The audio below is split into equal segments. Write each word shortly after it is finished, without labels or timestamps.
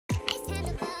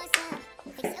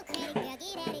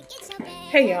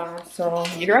Hey y'all, so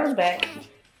your girl is back.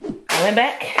 I went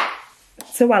back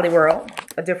to Wally World,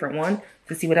 a different one,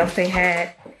 to see what else they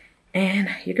had. And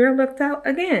your girl looked out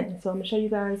again. So I'm gonna show you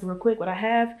guys real quick what I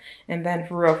have. And then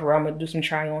for real, I'm gonna do some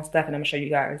try on stuff and I'm gonna show you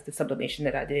guys the sublimation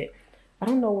that I did. I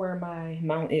don't know where my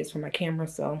mount is for my camera,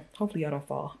 so hopefully y'all don't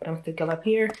fall. But I'm gonna stick it up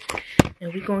here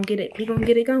and we're gonna get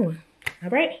it going. All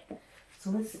right, so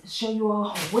let's show you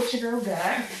all what your girl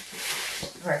got.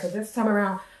 All right, so this time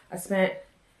around, I spent,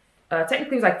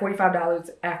 technically it was like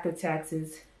 $45 after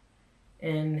taxes.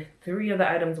 And 3 of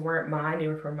the items weren't mine, they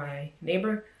were for my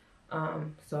neighbor.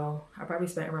 So I probably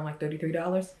spent around like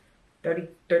 $33,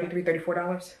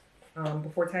 $34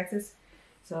 before taxes.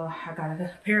 So I got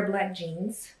a pair of black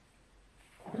jeans.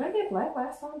 Did I get black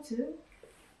last time too?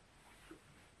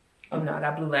 Oh no, I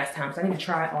got blue last time. So I need to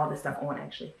try all this stuff on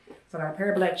actually. So I got a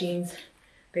pair of black jeans.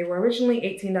 They were originally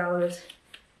 $18.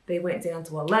 They went down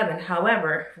to $11.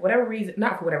 However, for whatever reason,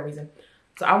 not for whatever reason.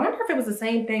 So I wonder if it was the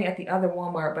same thing at the other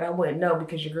Walmart, but I wouldn't know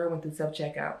because your girl went through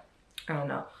self-checkout. I don't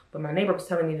know. But my neighbor was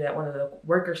telling me that one of the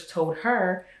workers told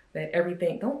her that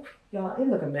everything, y'all, it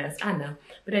look a mess, I know.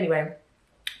 But anyway,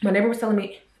 my neighbor was telling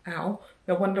me,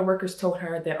 that one of the workers told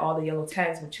her that all the yellow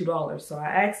tags were $2. So I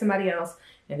asked somebody else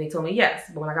and they told me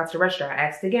yes. But when I got to the register, I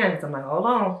asked again. So I'm like, hold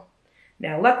on.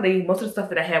 Now, luckily, most of the stuff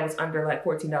that I had was under like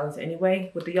 $14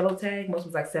 anyway with the yellow tag. Most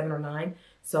was like $7 or $9.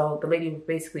 So the lady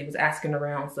basically was asking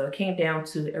around. So it came down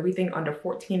to everything under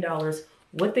 $14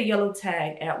 with the yellow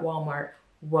tag at Walmart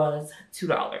was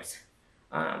 $2.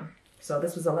 So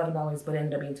this was $11, but it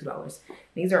ended up being $2.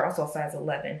 These are also a size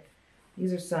 11.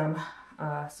 These are some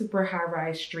super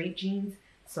high-rise straight jeans.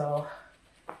 So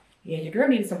yeah, your girl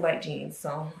needed some black jeans.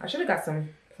 So I should have got some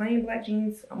plain black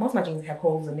jeans. Most of my jeans have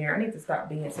holes in there. I need to stop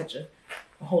being such a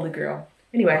holy girl.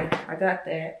 Anyway, I got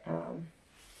that.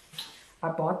 I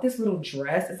bought this little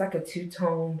dress. It's like a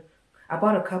two-tone. I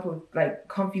bought a couple of like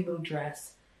comfy little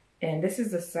dress. And this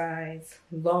is a size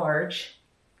large.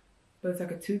 But it's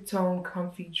like a two-tone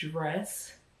comfy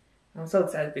dress. I'm so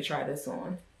excited to try this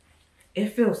on.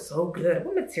 It feels so good.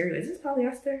 What material? Is this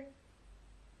polyester?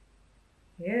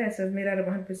 Yeah, it says made out of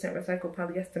 100% recycled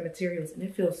polyester materials. And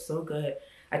it feels so good.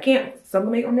 I can't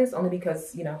sublimate on this only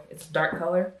because, you know, it's a dark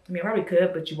color. I mean, I probably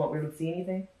could, but you won't really see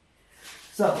anything.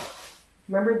 So,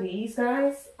 remember these,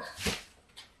 guys?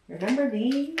 Remember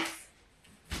these?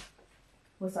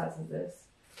 What size is this?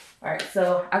 All right,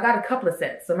 so I got a couple of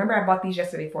sets. So remember I bought these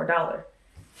yesterday for $1.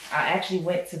 I actually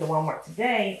went to the Walmart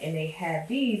today and they had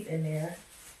these in there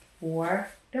for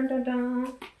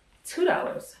 $2.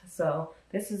 So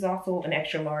this is also an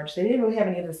extra large. They didn't really have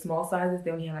any of the small sizes.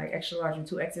 They only had like extra large and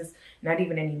 2X's, not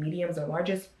even any mediums or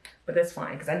larges, but that's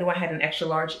fine because I knew I had an extra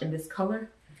large in this color.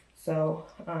 So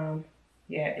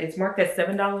yeah, it's marked at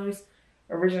 $7,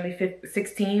 originally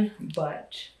 $16,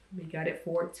 but we got it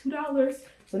for $2.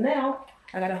 So now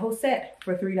I got a whole set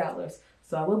for $3.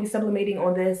 So I will be sublimating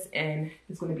on this and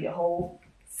it's going to be a whole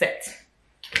set.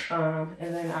 And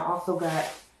then I also got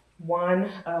one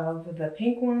of the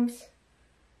pink ones.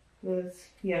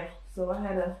 Yeah, so I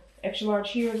had a extra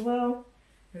large here as well.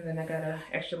 And then I got a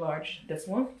extra large this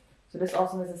one. So this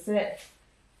also is a set.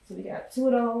 So we got 2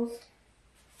 of those.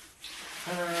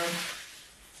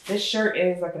 This shirt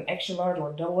is like an extra large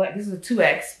or a double X. This is a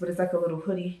 2X, but it's like a little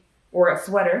hoodie or a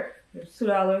sweater. It's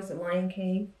 $2 at Lion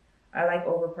King. I like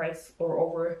overpriced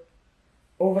or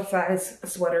oversized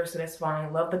sweaters, so that's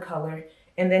fine. Love the color.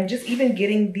 And then just even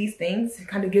getting these things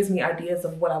kind of gives me ideas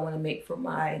of what I want to make for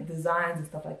my designs and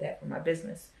stuff like that for my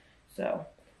business. So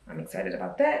I'm excited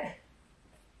about that.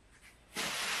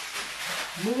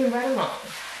 Moving right along.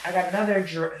 I got another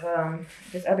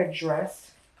this other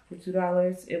dress for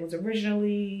 $2. It was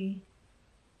originally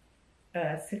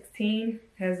 $16.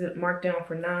 Has it marked down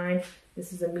for $9.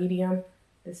 This is a medium.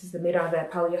 This is made out of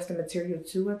that polyester material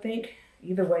too, I think.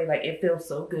 Either way, like it feels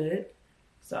so good.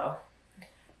 So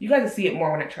you guys will see it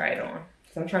more when I try it on.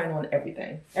 So I'm trying on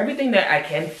everything. Everything that I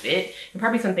can fit, and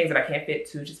probably some things that I can't fit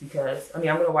too, just because, I mean,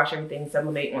 I'm gonna wash everything,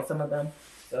 sublimate on some of them,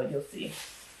 so you'll see.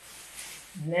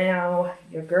 Now,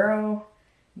 your girl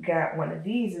got one of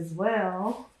these as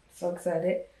well. So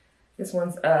excited. This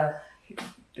one's,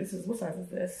 what size is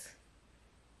this?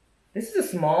 This is a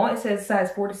small. It says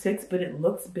size 4 to 6, but it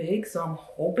looks big, so I'm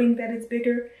hoping that it's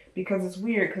bigger because it's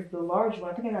weird because the large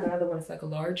one, I think I got another one that's like a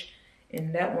large.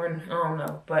 And that one, I don't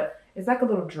know, but it's like a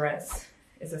little dress.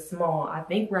 It's a small. I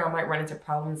think where I might run into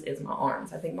problems is my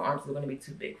arms. I think my arms are going to be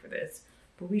too big for this,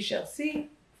 but we shall see.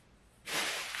 Let's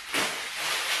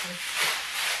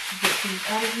get these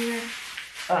out of here.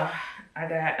 I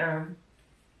got,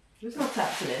 there's no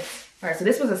top to this. All right, so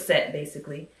this was a set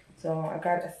basically. So I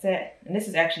got a set, and this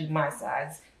is actually my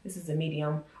size. This is a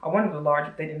medium. I wanted a large,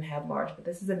 but they didn't have large, but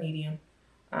this is a medium.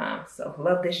 So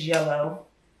love this yellow.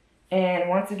 And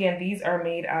once again, these are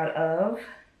made out of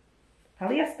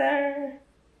polyester.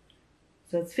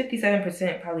 So it's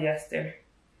 57% polyester,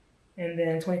 and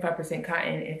then 25%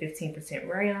 cotton and 15%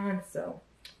 rayon. So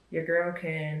your girl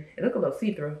can, it look a little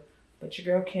see-through, but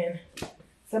your girl can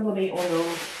sublimate on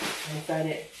those. I'm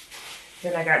excited.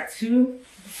 Then I got 2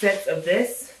 sets of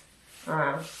this.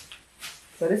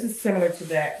 So this is similar to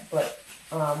that, but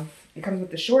it comes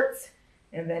with the shorts,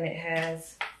 and then it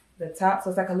has the top. So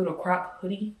it's like a little crop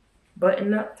hoodie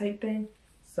button up type thing.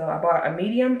 So I bought a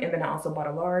medium, and then I also bought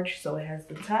a large. So it has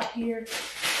the top here,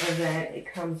 and then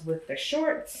it comes with the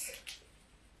shorts,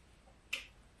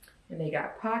 and they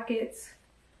got pockets.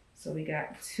 So we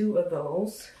got 2 of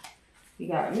those. We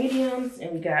got mediums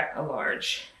and we got a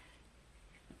large.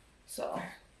 So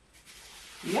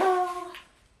yeah.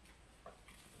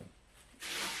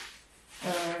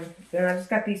 Then I just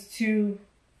got these 2,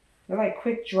 they're like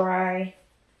quick dry,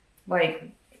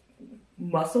 like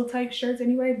muscle type shirts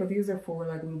anyway, but these are for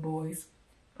like little boys.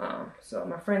 So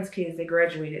my friend's kids, they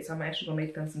graduated, so I'm actually gonna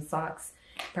make them some socks,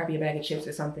 probably a bag of chips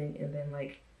or something, and then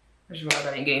like, I just realized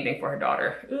I didn't get anything for her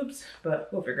daughter. Oops, but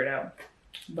we'll figure it out.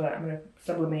 But I'm gonna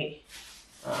sublimate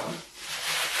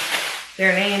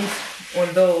their names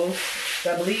on those.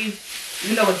 So I believe,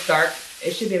 even though it's dark,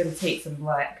 it should be able to take some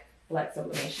black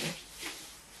sublimation.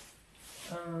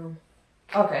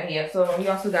 Okay, yeah, so we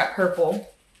also got purple.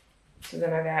 So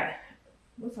then I got,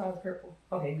 what size purple?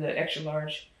 Okay, good, extra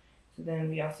large. So then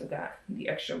we also got the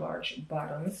extra large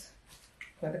bottoms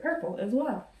for the purple as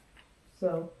well.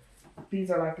 So these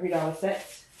are like $3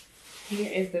 sets. Here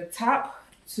is the top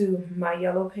to my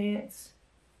yellow pants.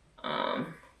 Yeah,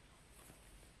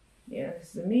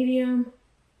 this is a medium.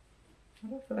 I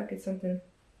don't feel like it's something,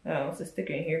 oh, it's a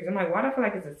sticker in here. Because I'm like, why do I feel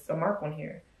like it's a mark on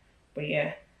here? But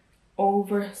yeah,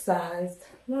 oversized,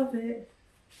 love it.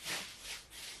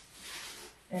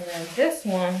 And then this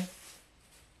one,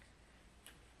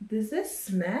 does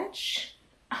this match?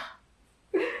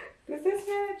 Does this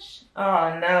match?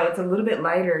 Oh no, it's a little bit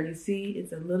lighter. You see,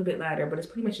 it's a little bit lighter, but it's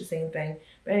pretty much the same thing.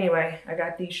 But anyway, I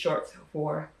got these shorts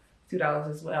for $2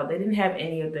 as well. They didn't have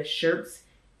any of the shirts.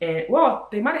 And well,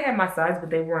 they might have had my size, but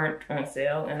they weren't on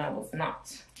sale, and I was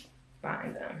not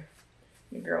buying them.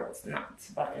 The girl was not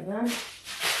buying them.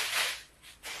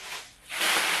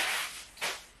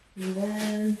 And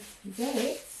then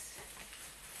this.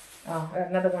 Oh, I got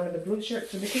another one of the blue shirts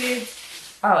for the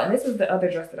kids. Oh, and this is the other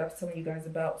dress that I was telling you guys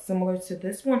about. Similar to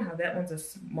this one, how that one's a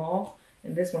small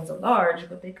and this one's a large,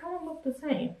 but they kind of look the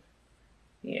same.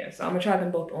 Yeah, so I'm gonna try them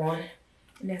both on,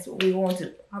 and that's what we want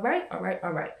to. All right.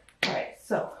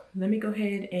 So let me go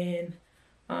ahead and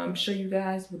show you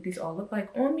guys what these all look like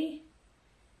on me.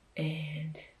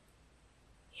 And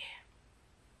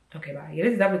yeah. Okay, bye. Yeah,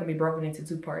 this is definitely gonna be broken into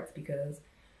 2 parts because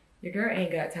your girl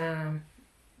ain't got time.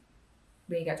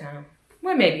 We ain't got time.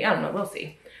 Well, maybe, I don't know, we'll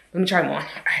see. Let me try them on.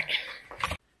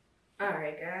 All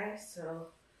right, guys, so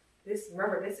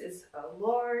remember, this is a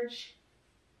large.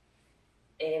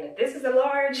 And if this is a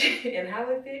large and how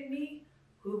it fit me,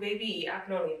 who baby, I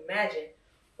can only imagine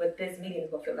what this medium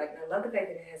is gonna feel like. And I love the fact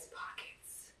that it has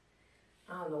pockets.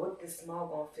 I don't know what this small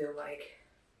gonna feel like.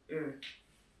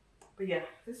 But yeah,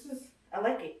 I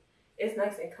like it. It's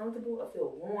nice and comfortable. I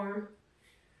feel warm.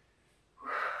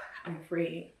 I'm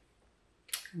afraid.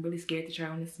 I'm really scared to try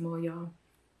on this small, y'all.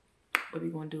 But we're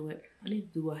gonna do it. I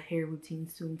need to do a hair routine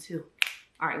soon too.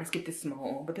 All right, let's get this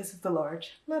small on, but this is the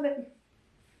large. Love it.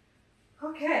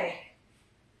 Okay,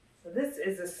 so this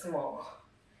is a small.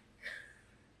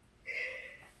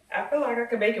 I feel like I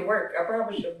could make it work. I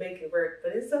probably should make it work,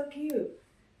 but it's so cute.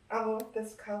 I love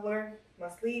this color. My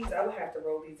sleeves, I would have to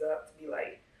roll these up to be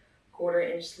like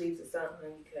 1/4 inch sleeves or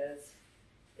something because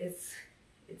it's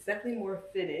definitely more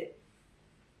fitted.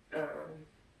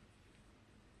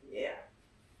 Yeah,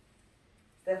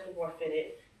 it's definitely more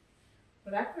fitted,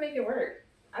 but I can make it work.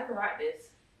 I can rock this.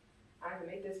 I can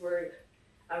make this work.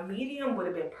 A medium would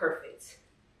have been perfect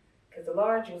because the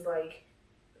large was like,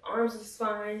 the arms was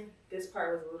fine. This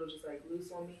part was a little just like loose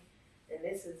on me. And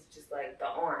this is just like the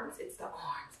arms. It's the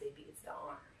arms, baby. It's the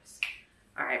arms.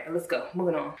 All right, let's go.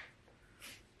 Moving on.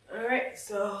 All right,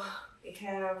 so we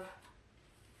have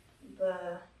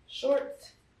the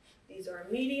shorts. These are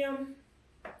medium.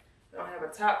 I don't have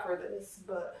a top for this,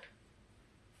 but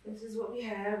this is what we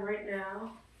have right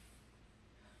now.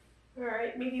 All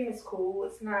right, medium is cool.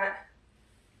 It's not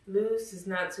loose, it's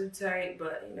not too tight,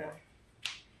 but you know,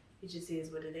 it just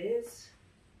is what it is.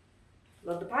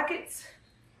 Love the pockets.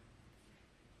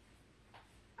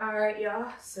 All right,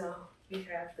 y'all, so we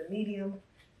have the medium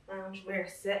loungewear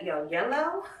set. Yo,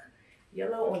 yellow.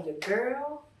 Yellow on your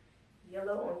girl.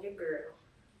 Yellow on your girl.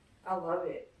 I love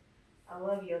it. I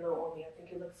love yellow on me. I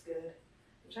think it looks good.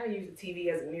 I'm trying to use the TV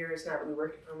as a mirror. It's not really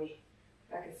working for me.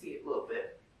 I can see it a little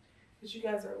bit. But you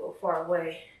guys are a little far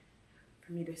away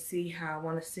for me to see how I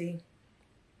want to see.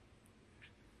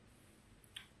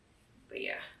 But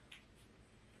yeah.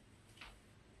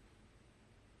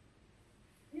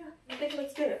 Yeah, I think it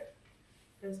looks good.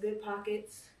 There's good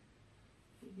pockets.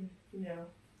 You can, you know,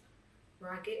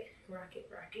 rock it, rock it,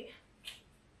 rock it.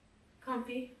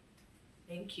 Comfy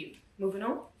and cute. Moving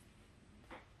on.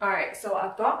 All right, so I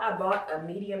thought I bought a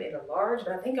medium and a large,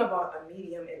 but I think I bought a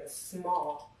medium and a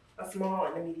small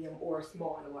and a medium, or a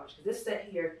small and a large. This set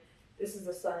here, this is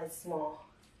a size small.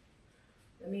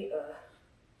 Let me,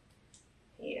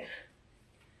 yeah.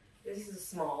 This is a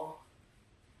small.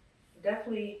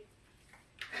 Definitely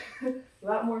a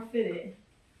lot more fitted,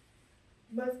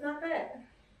 but it's not bad.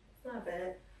 It's not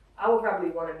bad. I would probably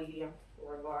want a medium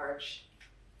or a large,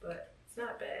 but it's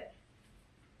not bad.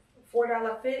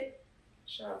 $4 fit.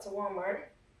 Shout out to Walmart,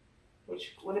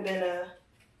 which would have been a,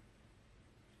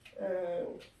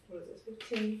 what is this,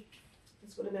 15?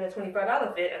 This would have been a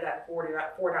 $25 fit. I got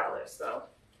 $4, so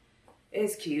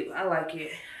it's cute. I like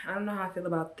it. I don't know how I feel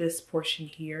about this portion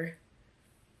here.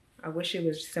 I wish it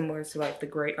was similar to like the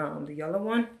gray, the yellow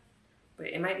one, but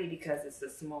it might be because it's a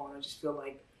small and I just feel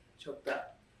like choked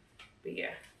up. But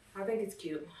yeah, I think it's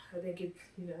cute. I think it's,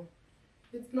 you know,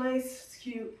 it's nice, it's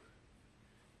cute.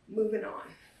 Moving on.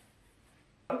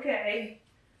 Okay,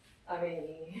 I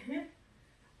mean,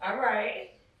 all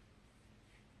right.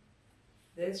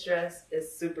 This dress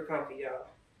is super comfy, y'all.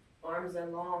 Arms are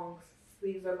long,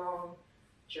 sleeves are long,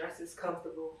 dress is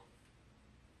comfortable.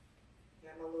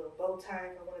 Got my little bow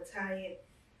tie if I want to tie it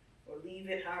or leave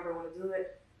it, however I want to do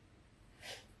it.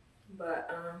 But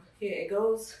here it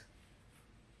goes.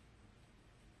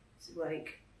 It's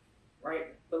like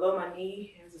right below my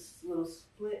knee. It has this little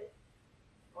split.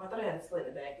 Oh, I thought I had a slit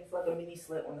in the back. It's like a mini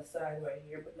slit on the side right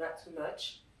here, but not too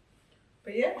much.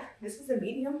 But yeah, this is a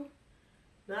medium.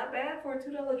 Not bad for a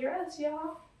 $2 dress,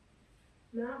 y'all.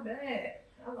 Not bad.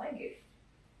 I like it.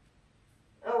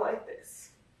 I like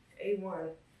this.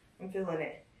 A1. I'm feeling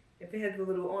it. If it had the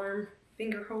little arm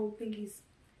finger hold thingies,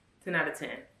 10 out of 10.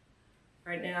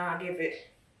 Right now, I give it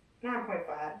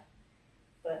 9.5.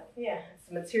 But yeah,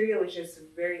 the material is just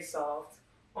very soft.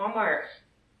 Walmart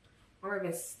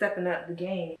been stepping up the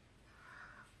game.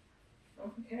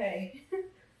 Okay.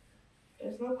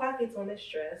 There's no pockets on this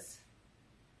dress.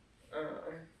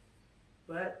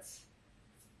 But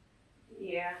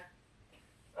yeah,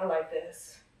 I like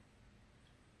this.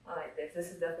 I like this.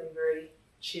 This is definitely very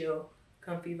chill,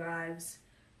 comfy vibes.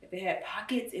 If it had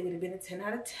pockets, it would have been a 10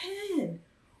 out of 10.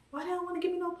 Why do I want to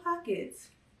give me no pockets?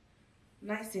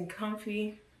 Nice and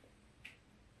comfy.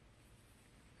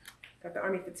 Got the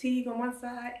army fatigue on one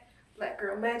side, black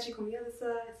girl magic on the other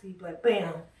side. So you be like,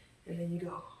 bam, and then you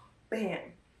go, bam.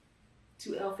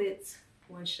 2 outfits,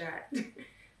 1 shot.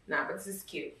 Nah, but this is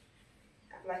cute.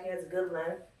 I feel like it has a good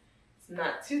length. It's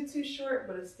not too short,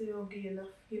 but it's still good enough,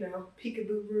 you know,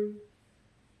 peekaboo room.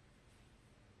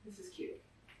 This is cute.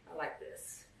 I like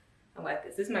this. I like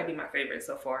this. This might be my favorite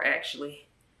so far, actually.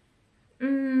 I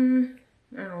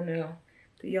don't know.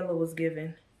 The yellow was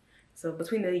given. So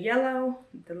between the yellow,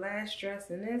 the last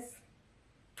dress, and this,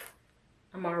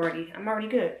 I'm already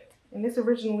good. And this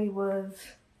originally was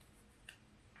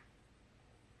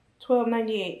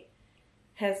 $12.98.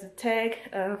 Has a tag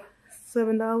of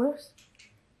 $7,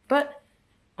 but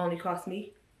only cost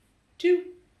me $2.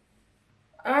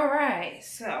 All right,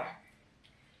 so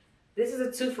this is a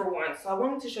 2-for-1. So I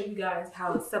wanted to show you guys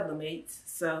how it sublimates.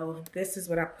 So this is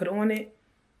what I put on it.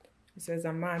 It says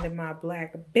I'm minding my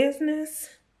black business.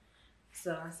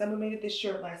 So I sublimated this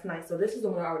shirt last night. So this is the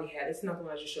one I already had. It's not the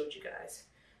one I just showed you guys.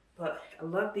 But I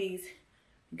love these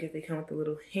because they come with the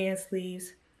little hand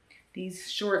sleeves.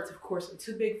 These shorts, of course, are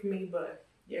too big for me, but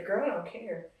yeah, girl, I don't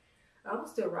care. I will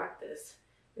still rock this.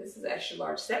 This is extra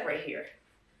large set right here.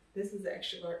 This is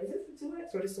extra large. Is this a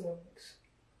 2X or this a 1X?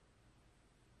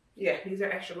 Yeah, these are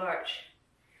extra large.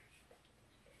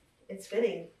 It's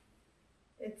fitting.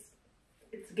 It's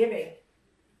giving.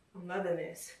 I'm loving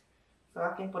this. So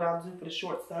I think what I'll do for the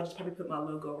shorts, I'll just probably put my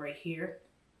logo right here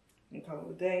and call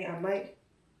it a day. I might,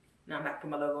 no, I'm not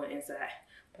putting my logo on the inside,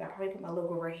 but I'll probably put my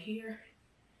logo right here.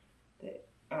 That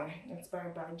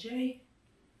Inspired by J.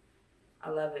 I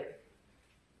love it.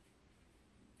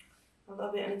 I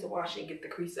love it. I need to wash it and get the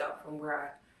crease out from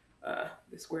where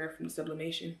the square from the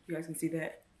sublimation. You guys can see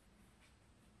that.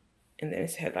 And then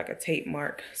it's had like a tape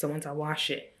mark. So once I wash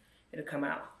it, it'll come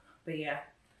out. But yeah,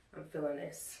 I'm feeling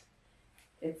this.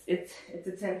 It's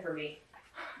a 10 for me.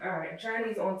 All right, I'm trying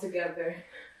these on together.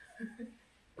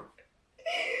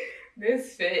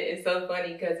 This fit is so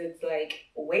funny because it's like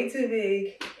way too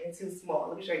big and too small.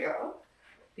 Let me show y'all.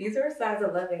 These are a size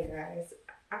 11, guys.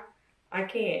 I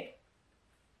can't.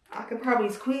 I could probably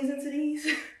squeeze into these,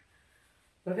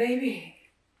 but baby,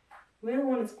 we don't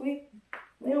want to squeeze.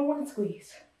 We don't want to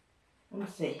squeeze. Let me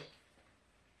see.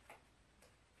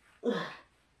 Ugh.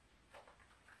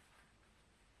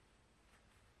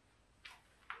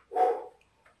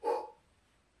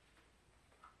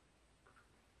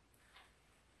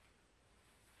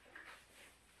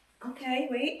 Okay,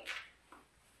 wait.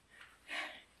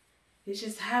 It's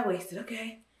just high-waisted,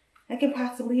 okay. I can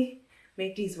possibly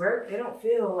make these work. They don't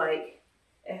feel like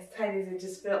as tight as it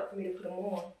just felt for me to put them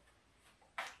on.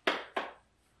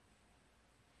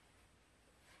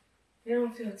 They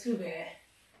don't feel too bad.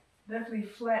 Definitely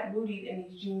flat-bootied in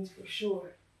these jeans for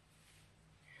sure.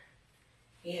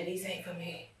 Yeah, these ain't for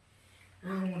me. I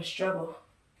don't want to struggle.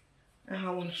 I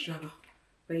don't want to struggle.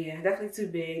 But yeah, definitely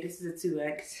too big. This is a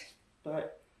 2X,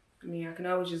 but I mean, I can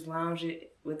always just lounge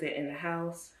it with it in the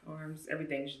house. Arms,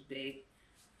 everything's just big.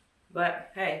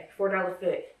 But hey, $4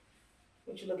 fit.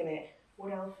 What you looking at?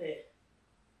 $4 fit.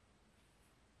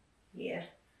 Yeah.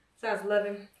 Size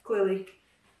 11. Clearly,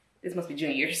 this must be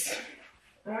juniors.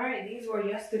 All right, these were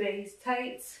yesterday's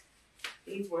tights.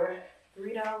 These were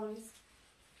 $3.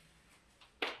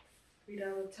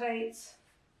 $3 tights.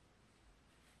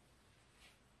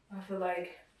 I feel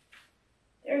like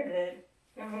they're good.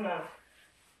 I don't know.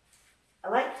 I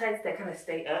like tights that kind of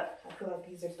stay up. I feel like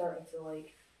these are starting to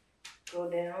like go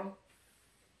down.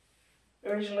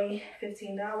 Originally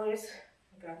 $15.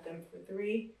 I got them for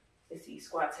 $3. Let's see,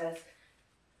 squat test.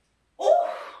 Oh,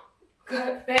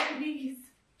 got fatties.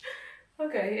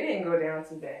 Okay, it didn't go down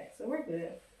too bad, so we're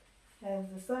good. Has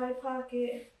the side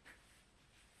pocket.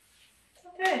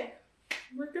 Okay,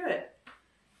 we're good.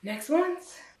 Next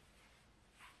ones.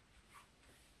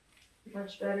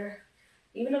 Much better.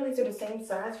 Even though these are the same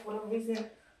size, for whatever reason,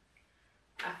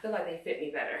 I feel like they fit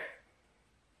me better.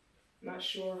 Not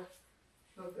sure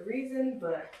of the reason,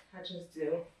 but I just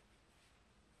do.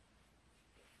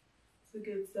 It's a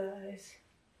good size.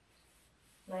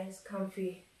 Nice,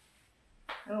 comfy.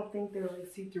 I don't think they're like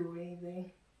see-through or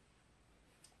anything.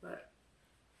 But,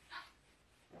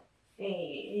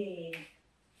 hey.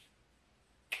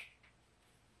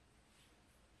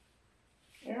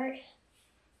 All right,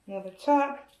 another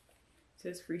top. It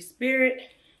says free spirit.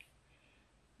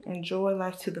 Enjoy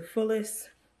life to the fullest.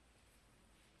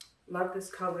 Love this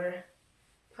color.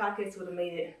 Pockets would have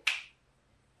made it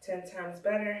 10 times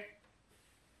better,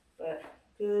 but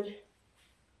good.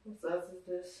 What size is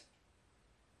this?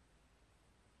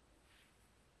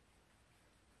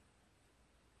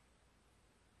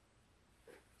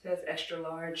 It says extra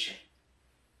large.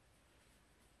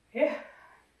 Yeah,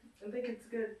 I think it's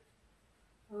good.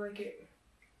 I like it.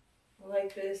 I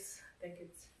like this. I think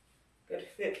it's a good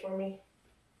fit for me.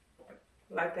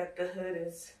 I like that the hood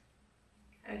is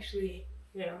actually,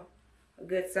 you know, a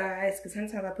good size, because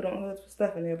sometimes I put on hoods for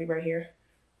stuff and they'll be right here.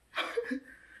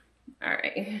 All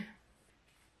right.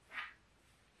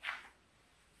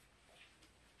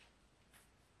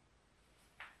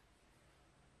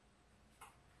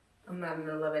 I'm not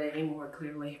gonna love it anymore,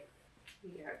 clearly.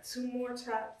 We got 2 more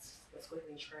tops. Let's go ahead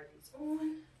and try these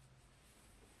on.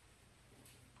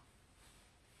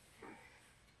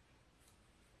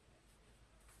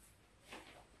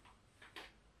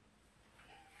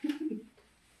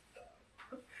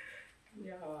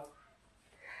 Y'all.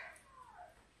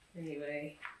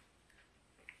 Anyway,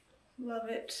 love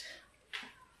it.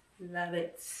 Love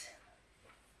it.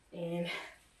 And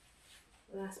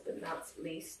last but not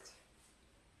least,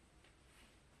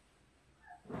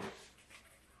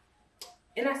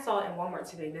 and I saw in Walmart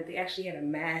today that they actually had a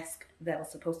mask that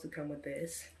was supposed to come with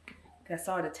this. I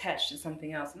saw it attached to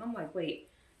something else, and I'm like, wait,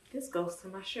 this goes to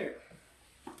my shirt.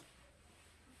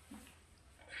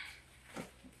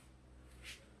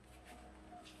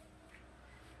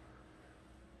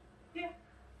 Yeah.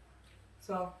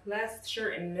 So last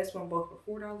shirt and this one both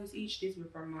were $4 each. These were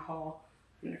from my haul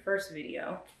from the first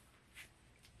video.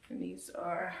 And these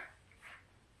are,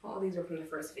 all these are from the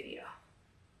first video.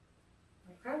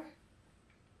 Okay.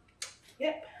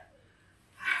 Yep.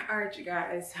 All right, you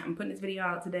guys, I'm putting this video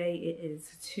out today. It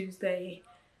is Tuesday.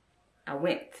 I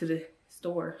went to the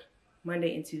store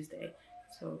Monday and Tuesday.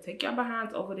 So take y'all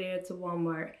behinds over there to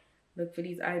Walmart. Look for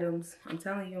these items. I'm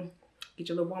telling you, get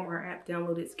your little Walmart app,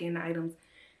 download it, scan the items.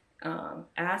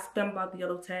 Ask them about the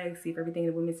yellow tags. See if everything in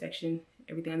the women's section,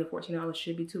 everything under $14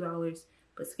 should be $2.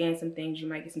 But scan some things, you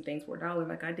might get some things for $1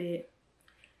 like I did.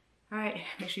 All right,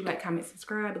 make sure you like, comment,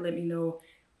 subscribe, and let me know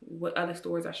what other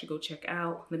stores I should go check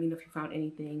out. Let me know if you found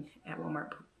anything at Walmart.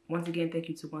 Once again, thank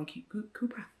you to One Cute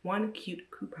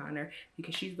Couponer,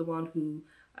 because she's the one who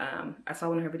I saw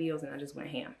one of her videos and I just went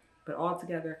ham. But all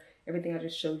together, everything I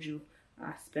just showed you,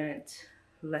 I spent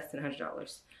less than $100.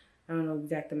 I don't know the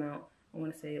exact amount. I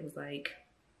want to say it was like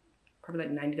probably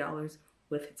like $90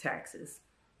 with taxes.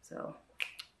 So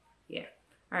yeah.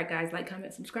 All right, guys, like,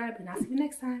 comment, subscribe, and I'll see you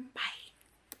next time.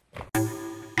 Bye.